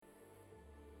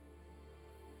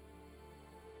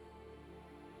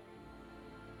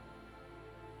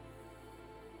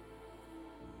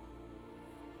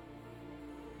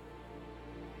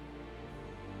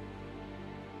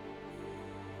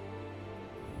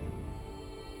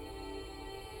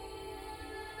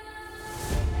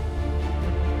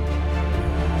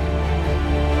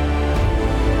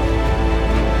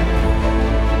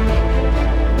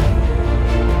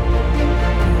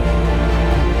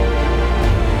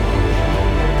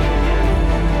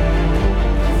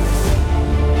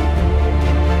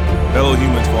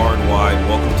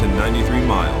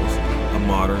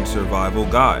modern survival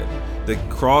guide, the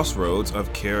crossroads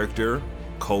of character,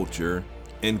 culture,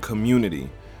 and community.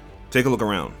 Take a look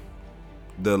around.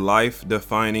 The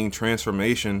life-defining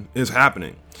transformation is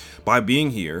happening. By being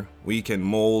here, we can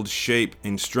mold, shape,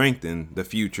 and strengthen the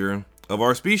future of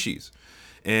our species.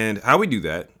 And how we do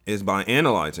that is by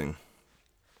analyzing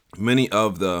many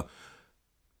of the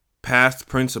past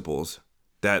principles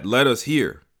that led us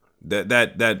here,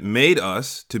 that made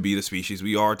us to be the species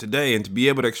we are today, and to be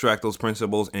able to extract those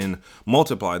principles and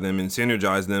multiply them and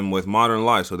synergize them with modern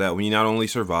life so that we not only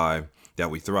survive,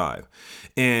 that we thrive.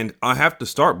 And I have to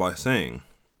start by saying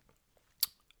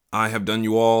I have done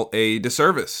you all a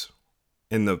disservice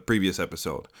in the previous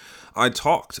episode. I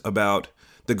talked about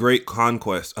the great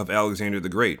conquest of Alexander the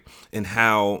Great and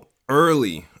how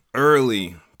early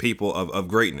people of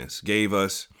greatness gave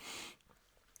us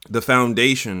the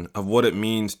foundation of what it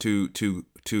means to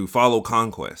follow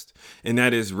conquest, and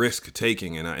that is risk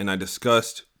taking. And I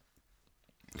discussed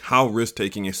how risk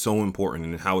taking is so important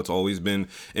and how it's always been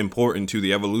important to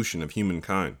the evolution of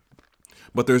humankind.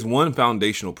 But there's one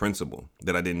foundational principle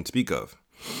that I didn't speak of,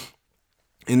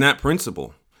 and that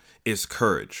principle is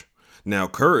courage. Now,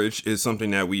 courage is something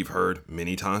that we've heard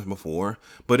many times before,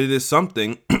 but it is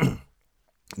something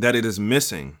that is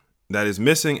missing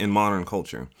in modern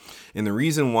culture. And the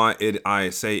reason why I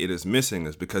say it is missing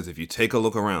is because if you take a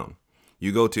look around,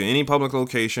 you go to any public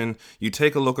location, you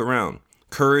take a look around,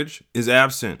 courage is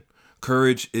absent.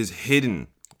 Courage is hidden.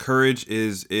 Courage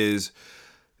is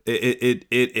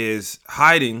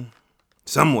hiding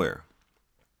somewhere.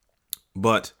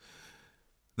 But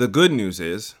the good news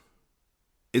is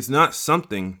it's not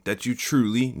something that you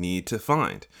truly need to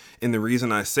find. And the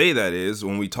reason I say that is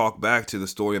when we talk back to the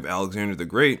story of Alexander the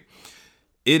Great,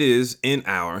 it is in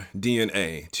our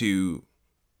DNA to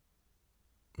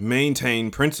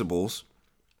maintain principles,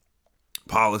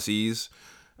 policies,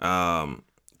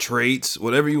 traits,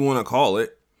 whatever you want to call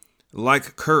it,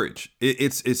 like courage.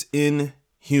 It's in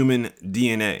human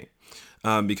DNA.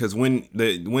 Because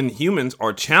when humans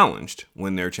are challenged,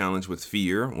 when they're challenged with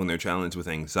fear, when they're challenged with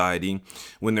anxiety,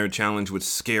 when they're challenged with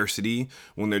scarcity,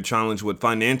 when they're challenged with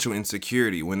financial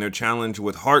insecurity, when they're challenged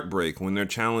with heartbreak, when they're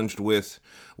challenged with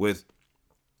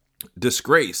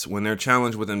disgrace, when they're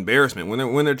challenged with embarrassment,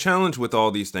 when they're challenged with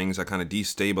all these things that kind of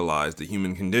destabilize the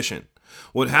human condition,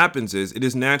 what happens is it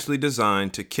is naturally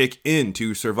designed to kick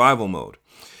into survival mode.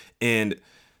 And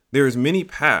there's many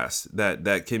paths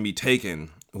that can be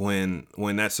taken when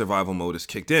that survival mode is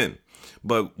kicked in.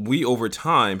 But we over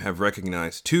time have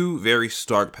recognized two very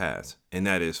stark paths, and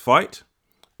that is fight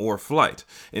or flight.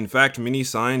 In fact, many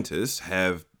scientists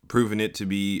have proven it to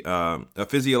be a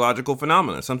physiological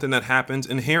phenomenon, something that happens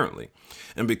inherently.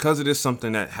 And because it is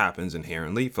something that happens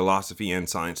inherently, philosophy and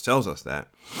science tells us that,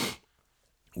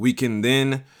 we can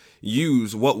then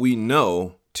use what we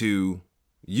know to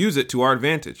use it to our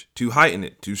advantage, to heighten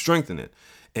it, to strengthen it.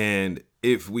 And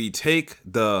if we take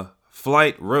the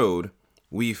flight road,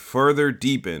 we further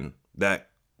deepen that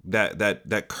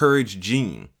courage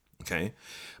gene, okay?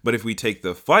 But if we take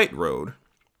the fight road,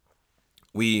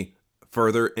 we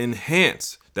further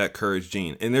enhance that courage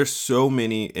gene. And there's so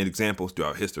many examples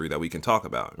throughout history that we can talk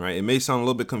about, right? It may sound a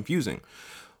little bit confusing,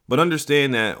 but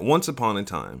understand that once upon a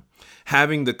time,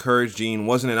 having the courage gene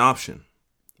wasn't an option.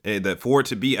 That for it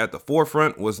to be at the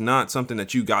forefront was not something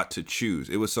that you got to choose.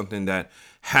 It was something that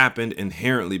happened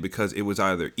inherently because it was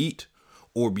either eat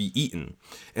or be eaten.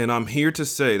 And I'm here to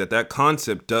say that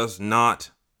concept does not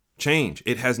change.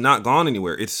 It has not gone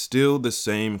anywhere. It's still the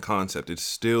same concept. It's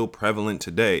still prevalent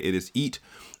today. It is eat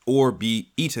or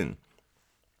be eaten.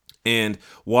 And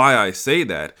why I say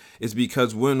that is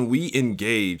because when we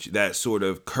engage that sort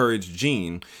of courage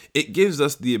gene, it gives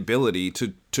us the ability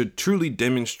to truly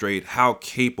demonstrate how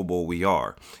capable we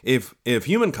are. If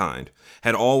humankind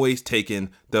had always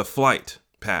taken the flight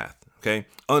path, okay,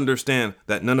 understand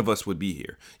that none of us would be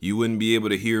here. You wouldn't be able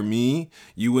to hear me.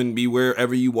 You wouldn't be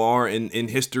wherever you are in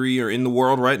history or in the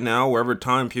world right now, wherever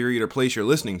time period or place you're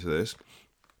listening to this.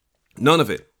 None of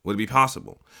it would be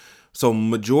possible. So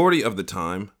majority of the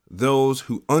time, those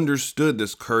who understood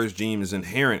this courage gene is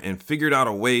inherent and figured out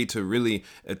a way to really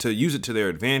to use it to their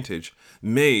advantage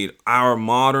made our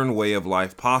modern way of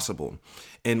life possible.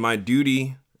 And my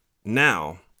duty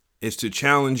now is to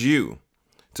challenge you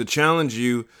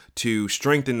to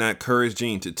strengthen that courage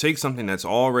gene, to take something that's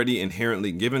already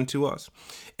inherently given to us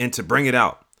and to bring it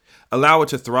out. Allow it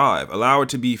to thrive, allow it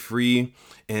to be free,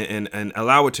 and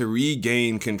allow it to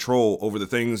regain control over the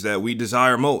things that we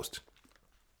desire most.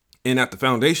 And at the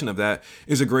foundation of that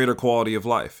is a greater quality of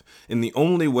life. And the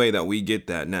only way that we get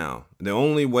that now, the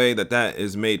only way that that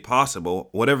is made possible,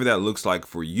 whatever that looks like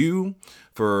for you,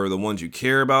 for the ones you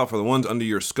care about, for the ones under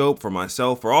your scope, for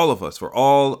myself, for all of us, for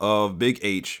all of big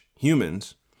H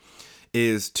humans,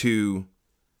 is to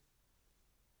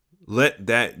let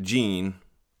that gene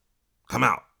come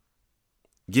out.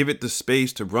 Give it the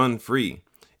space to run free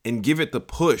and give it the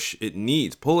push it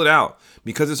needs. Pull it out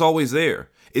because it's always there.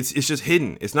 It's just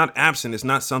hidden. It's not absent. It's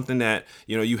not something that,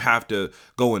 you have to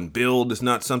go and build. It's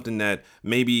not something that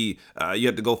maybe you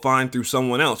have to go find through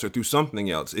someone else or through something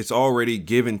else. It's already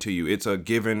given to you. It's a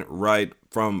given right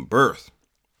from birth.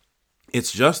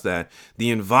 It's just that the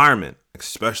environment,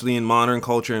 especially in modern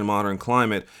culture and modern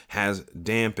climate, has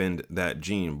dampened that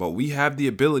gene. But we have the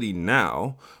ability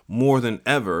now, more than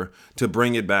ever, to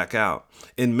bring it back out.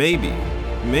 And maybe,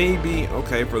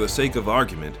 okay, for the sake of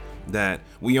argument, that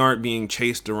we aren't being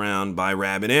chased around by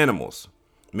rabid animals.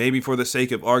 Maybe for the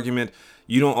sake of argument,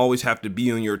 you don't always have to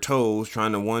be on your toes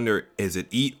trying to wonder, is it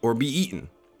eat or be eaten?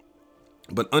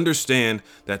 But understand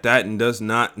that does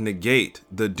not negate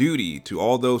the duty to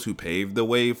all those who paved the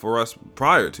way for us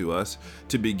prior to us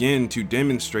to begin to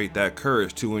demonstrate that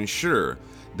courage to ensure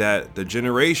that the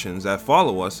generations that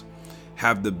follow us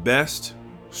have the best,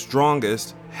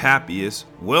 strongest, happiest,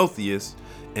 wealthiest,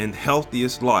 and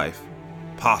healthiest life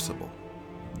possible.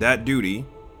 That duty,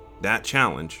 that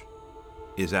challenge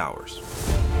is ours.